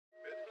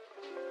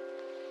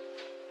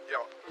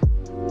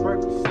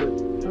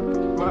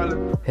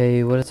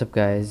Hey, what is up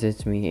guys,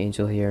 it's me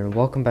Angel here and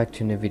welcome back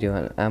to a new video,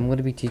 and I'm going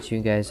to be teaching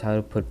you guys how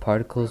to put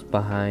particles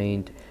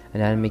behind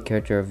an anime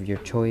character of your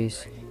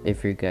choice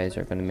if you guys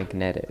are going to make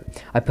an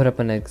edit. I put up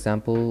an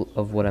example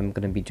of what I'm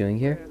going to be doing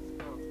here,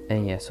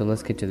 and yeah, so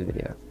let's get to the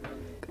video.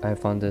 I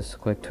found this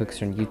quick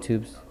twix on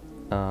YouTube's,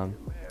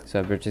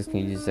 so we're just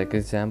going to use that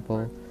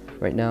example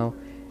right now,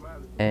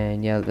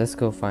 and yeah, let's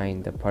go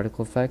find the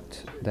particle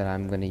effect that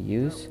I'm going to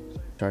use.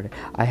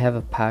 I have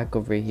a pack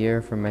over here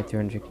for my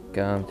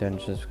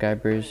 300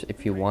 subscribers.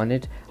 If you want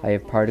it, I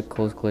have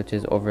particles,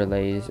 glitches,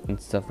 overlays, and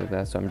stuff like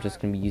that. So I'm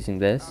just gonna be using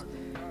this.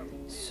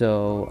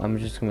 So I'm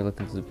just gonna be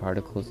looking through the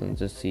particles and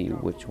just see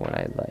which one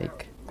I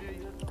like.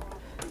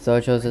 So I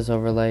chose this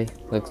overlay.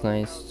 Looks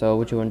nice. So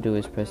what you want to do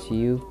is press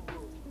U,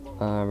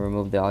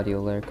 remove the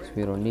audio layer because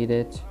we don't need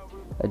it.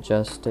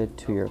 Adjust it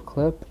to your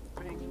clip.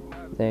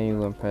 Then you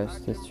want to press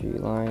the 3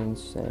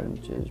 lines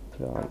and just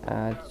put on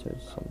add, so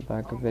it's on the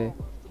back of it.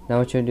 Now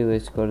what you do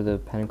is go to the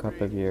pen crop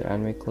of your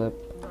anime clip.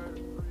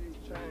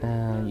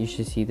 You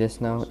should see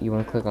this now. You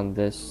want to click on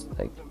this,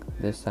 like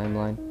this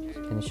timeline,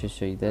 and it should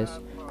show you this.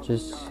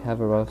 Just have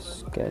a rough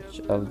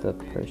sketch of the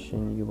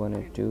person you want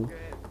to do.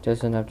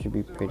 Doesn't have to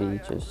be pretty,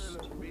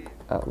 just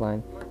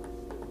outline.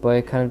 But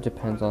it kind of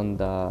depends on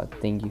the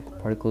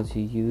particles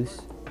you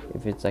use.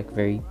 If it's like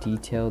very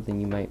detailed, then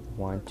you might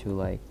want to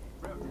like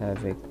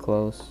have it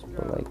close.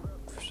 But like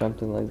for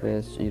something like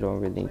this, you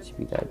don't really need to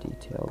be that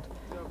detailed.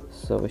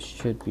 So it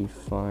should be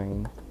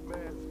fine,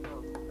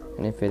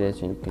 and if it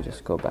isn't, you can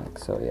just go back.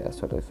 So yeah,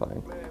 it's totally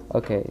fine.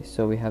 Okay,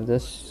 so we have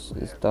this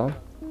is done.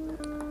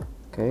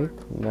 Okay,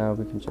 now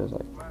we can just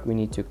we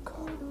need to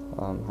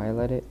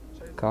highlight it,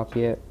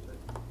 copy it,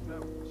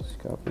 just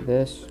copy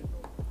this,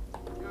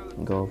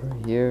 go over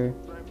here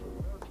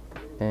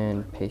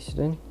and paste it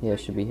in. Yeah,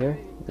 it should be here.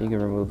 You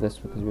can remove this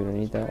because we don't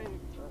need that.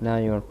 Now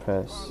you want to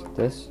press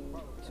this,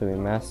 so we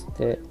masked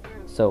it,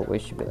 so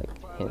it should be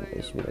like him.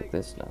 It should be like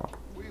this now.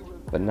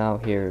 But now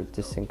here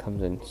this thing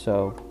comes in,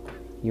 so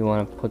you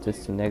want to put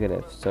this to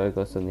negative, so it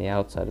goes on the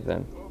outside of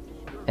them,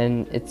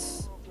 and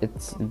it's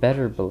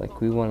better, but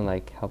like we want to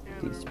like help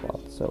these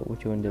spots. So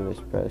what you want to do is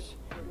press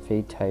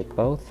fade type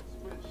both,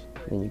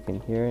 then you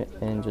can hear it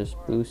and just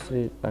boost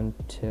it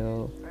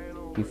until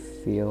you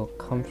feel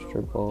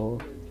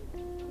comfortable.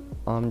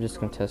 I'm just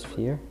gonna test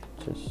here,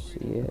 just see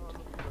it.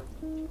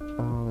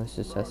 Let's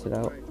just test it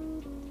out.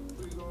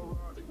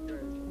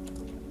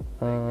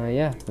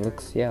 Yeah, it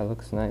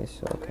looks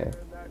nice. Okay,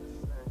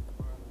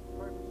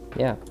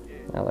 yeah,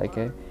 I like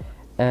it.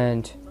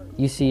 And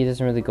you see, it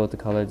doesn't really go with the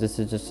color. This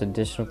is just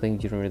additional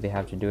things. You don't really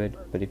have to do it,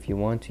 but if you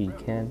want to, you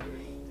can.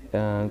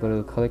 Go to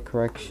the color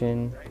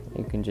correction.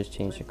 You can just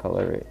change the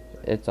color.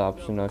 It's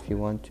optional if you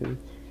want to.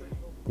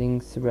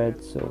 Things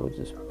red, so we'll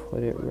just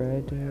put it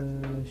red.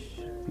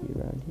 Should be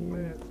around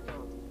here.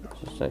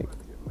 Just like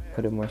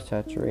put it more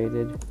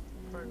saturated.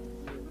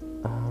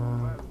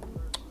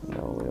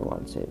 No, we don't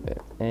want to save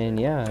it. And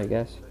yeah, I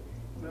guess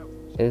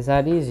it's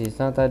that easy. It's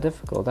not that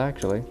difficult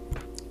actually.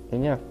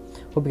 And yeah,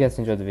 hope you guys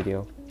enjoyed the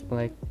video.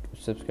 Like,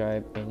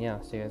 subscribe, and yeah,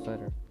 see you guys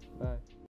later.